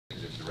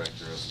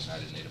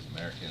United Native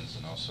Americans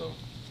and also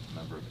a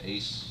member of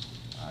ACE.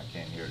 I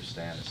came here to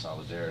stand in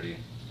solidarity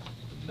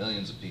with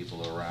millions of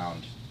people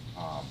around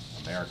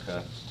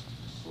America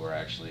who are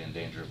actually in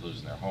danger of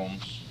losing their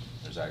homes.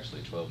 There's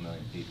actually 12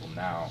 million people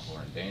now who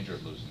are in danger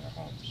of losing their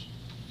homes.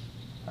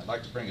 I'd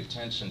like to bring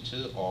attention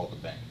to all the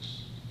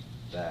banks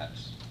that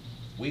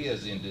we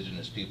as the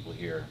indigenous people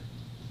here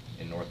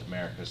in North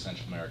America,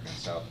 Central America, and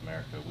South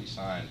America, we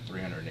signed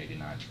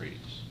 389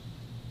 treaties.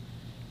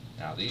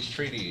 Now, these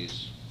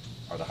treaties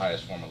are the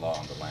highest form of law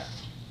on the land.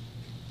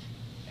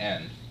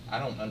 And I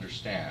don't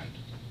understand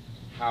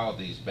how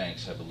these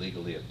banks have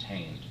illegally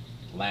obtained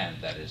land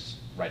that is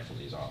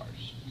rightfully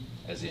ours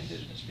as the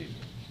indigenous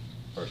people,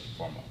 first and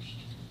foremost.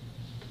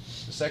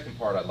 The second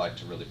part I'd like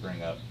to really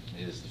bring up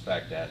is the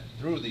fact that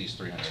through these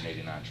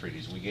 389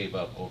 treaties, we gave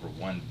up over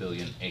 1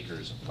 billion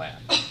acres of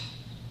land.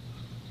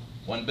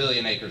 1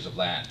 billion acres of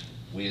land,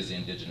 we as the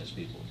indigenous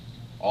people.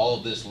 All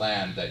of this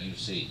land that you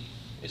see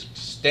is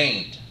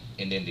stained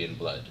in Indian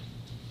blood.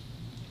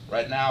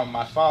 Right now,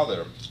 my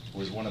father,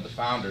 who is one of the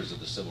founders of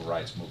the Civil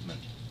Rights Movement,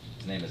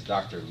 his name is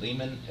Dr.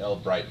 Lehman L.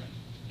 Brightman.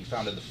 He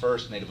founded the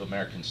first Native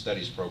American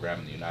Studies program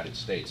in the United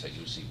States at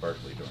UC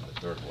Berkeley during the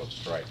Third World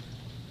Strike.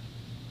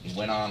 He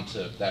went on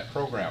to that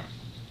program,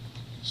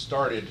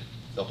 started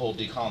the whole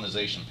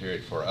decolonization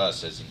period for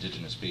us as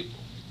indigenous people.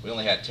 We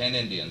only had 10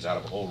 Indians out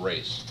of a whole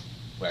race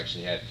who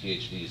actually had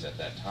PhDs at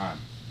that time.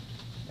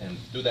 And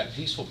through that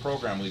peaceful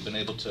program, we've been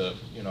able to,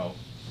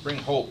 bring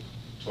hope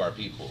to our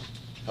people,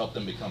 help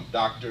them become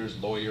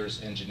doctors,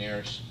 lawyers,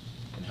 engineers,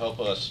 and help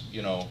us,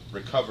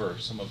 recover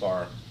some of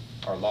our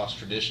lost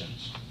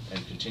traditions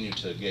and continue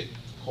to get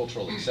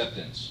cultural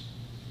acceptance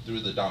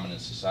through the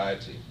dominant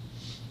society.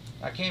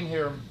 I came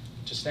here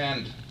to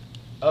stand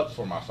up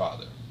for my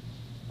father.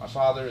 My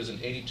father is an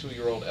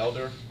 82-year-old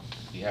elder.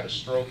 He had a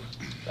stroke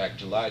back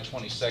July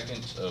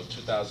 22nd of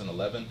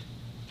 2011.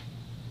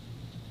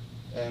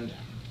 And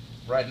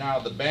right now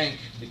the bank,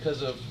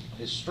 because of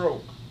his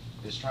stroke,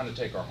 is trying to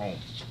take our home.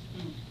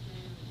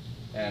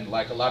 And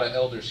like a lot of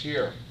elders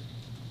here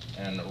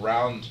and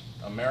around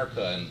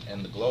America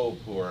and the globe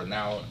who are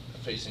now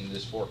facing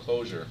this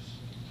foreclosure,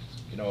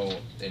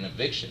 an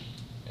eviction,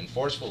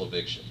 enforceable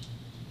eviction,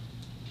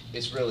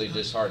 it's really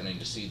disheartening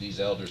to see these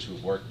elders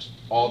who've worked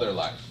all their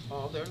life.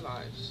 All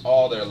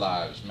their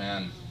lives,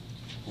 man,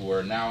 who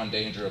are now in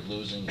danger of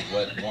losing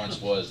what once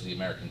was the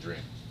American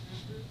dream.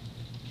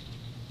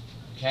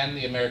 Can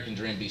the American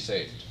dream be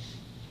saved?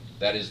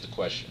 That is the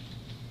question.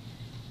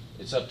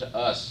 It's up to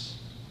us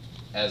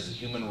as the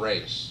human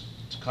race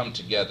to come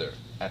together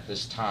at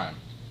this time,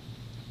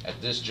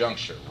 at this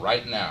juncture,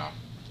 right now,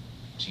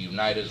 to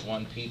unite as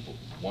one people,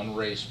 one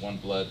race, one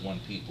blood,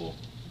 one people,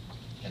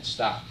 and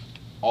stop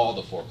all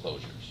the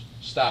foreclosures,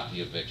 stop the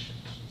evictions.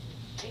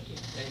 Thank you.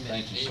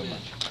 Thank you so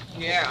much.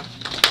 Yeah.